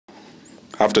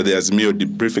after the Azimio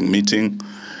debriefing meeting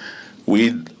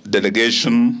with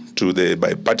delegation to the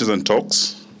bipartisan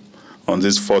talks on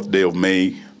this 4th day of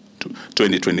May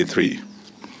 2023.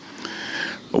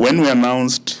 When we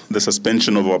announced the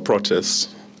suspension of our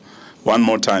protests one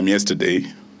more time yesterday,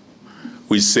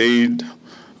 we said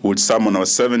we would summon our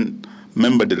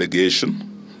 7-member delegation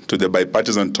to the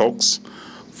bipartisan talks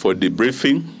for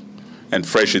debriefing and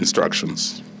fresh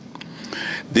instructions.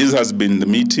 This has been the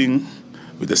meeting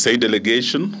with the said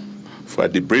delegation for a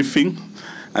debriefing,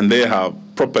 and they have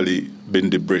properly been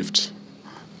debriefed.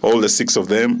 All the 6 of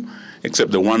them,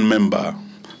 except the 1 member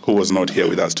who was not here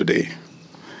with us today.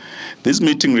 This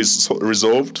meeting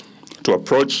resolved to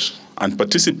approach and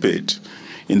participate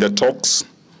in the talks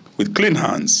with clean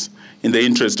hands in the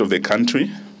interest of the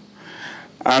country,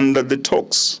 and that the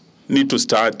talks need to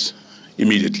start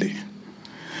immediately.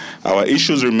 Our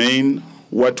issues remain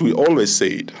what we always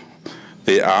said.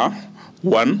 They are,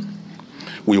 1,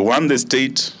 we want the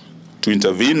state to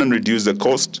intervene and reduce the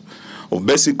cost of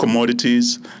basic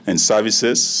commodities and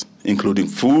services, including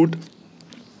food,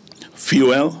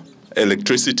 fuel,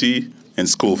 electricity, and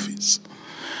school fees.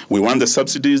 We want the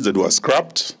subsidies that were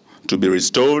scrapped to be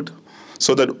restored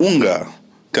so that unga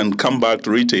can come back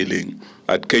to retailing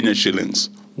at Kenya shillings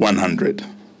 100.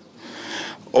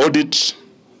 Audit,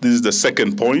 this is the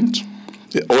second point,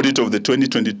 the audit of the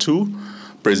 2022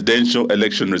 presidential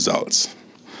election results.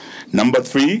 Number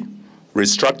 3,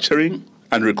 restructuring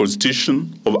and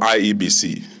reconstitution of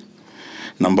IEBC.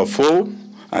 Number 4,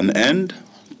 an end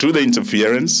to the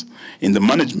interference in the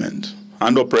management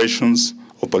and operations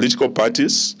of political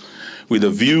parties with a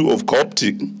view of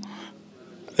co-opting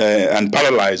and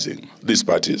paralyzing these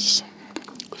parties.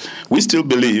 We still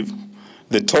believe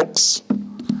the talks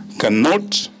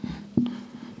cannot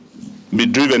be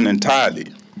driven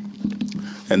entirely,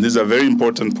 and this is a very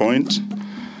important point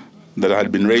that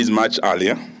had been raised much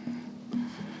earlier,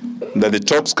 that the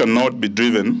talks cannot be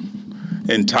driven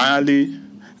entirely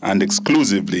and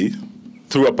exclusively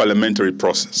through a parliamentary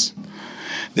process.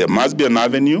 There must be an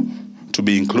avenue to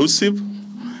be inclusive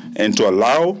and to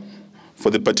allow for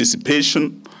the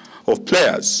participation of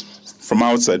players from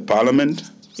outside Parliament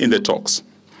in the talks.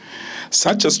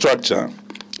 Such a structure,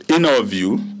 in our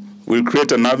view, will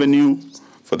create an avenue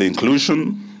for the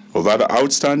inclusion of other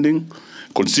outstanding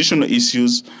constitutional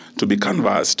issues to be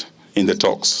canvassed in the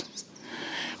talks.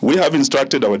 We have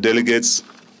instructed our delegates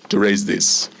to raise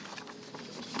this.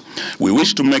 We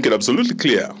wish to make it absolutely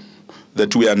clear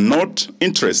that we are not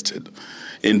interested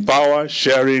in power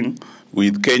sharing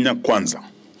with Kenya Kwanza,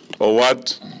 or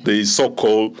what the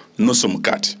so-called nusu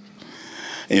mkate.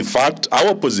 In fact,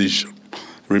 our position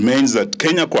remains that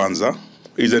Kenya Kwanza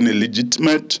is an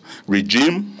illegitimate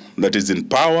regime that is in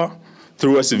power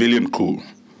through a civilian coup.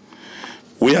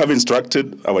 We have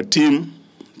instructed our team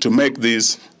to make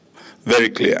this very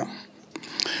clear.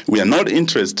 We are not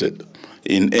interested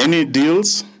in any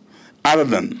deals other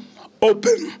than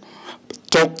open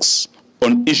talks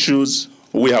on issues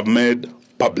we have made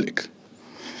public.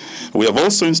 We have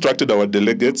also instructed our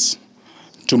delegates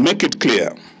to make it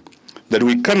clear that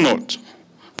we cannot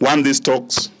want these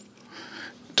talks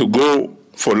to go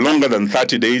for longer than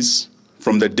 30 days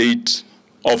from the date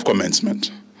of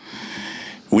commencement.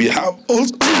 We have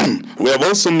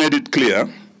also made it clear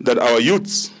that our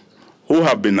youths who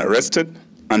have been arrested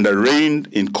and arraigned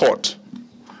in court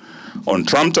on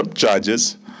trumped-up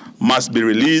charges must be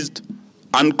released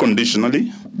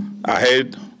unconditionally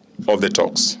ahead of the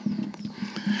talks.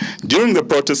 During the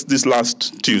protest this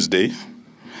last Tuesday,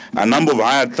 a number of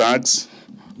hired thugs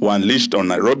were unleashed on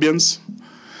Nairobians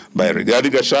by Rigathi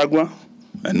Gachagua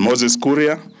and Moses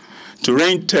Kuria to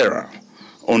rain terror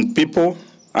on people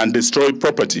and destroy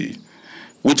property,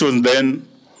 which was then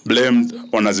blamed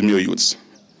on Azimio youths.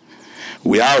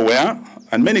 We are aware,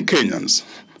 and many Kenyans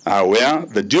are aware,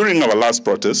 that during our last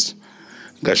protest,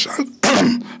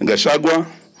 Gachagua,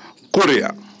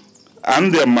 Kuria,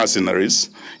 and their mercenaries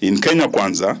in Kenya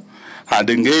Kwanza had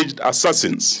engaged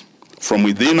assassins from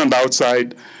within and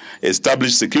outside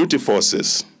established security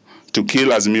forces to kill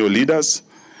Azimio leaders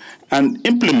and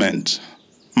implement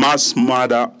mass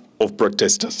murder of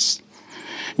protesters.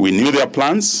 We knew their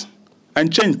plans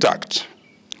and changed tact.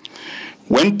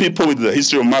 When people with the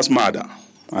history of mass murder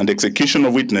and execution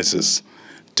of witnesses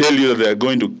tell you that they are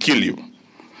going to kill you,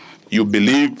 you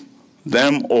believe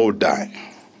them or die.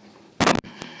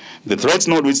 The threats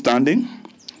notwithstanding,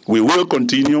 we will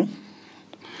continue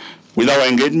with our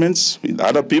engagements with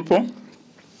other people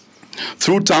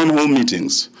through town hall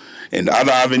meetings and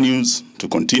other avenues to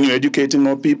continue educating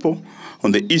our people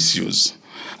on the issues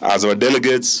as our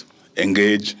delegates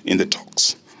engage in the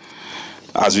talks.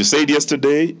 As we said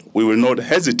yesterday, we will not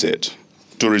hesitate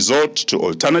to resort to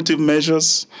alternative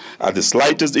measures at the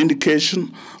slightest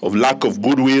indication of lack of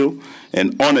goodwill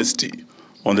and honesty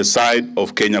on the side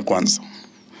of Kenya Kwanza.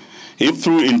 If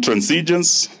through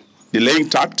intransigence, delaying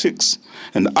tactics,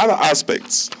 and other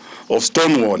aspects of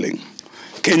stonewalling,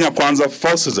 Kenya Kwanza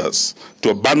forces us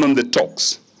to abandon the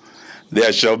talks,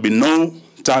 there shall be no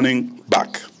turning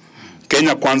back.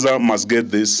 Kenya Kwanza must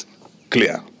get this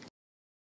clear.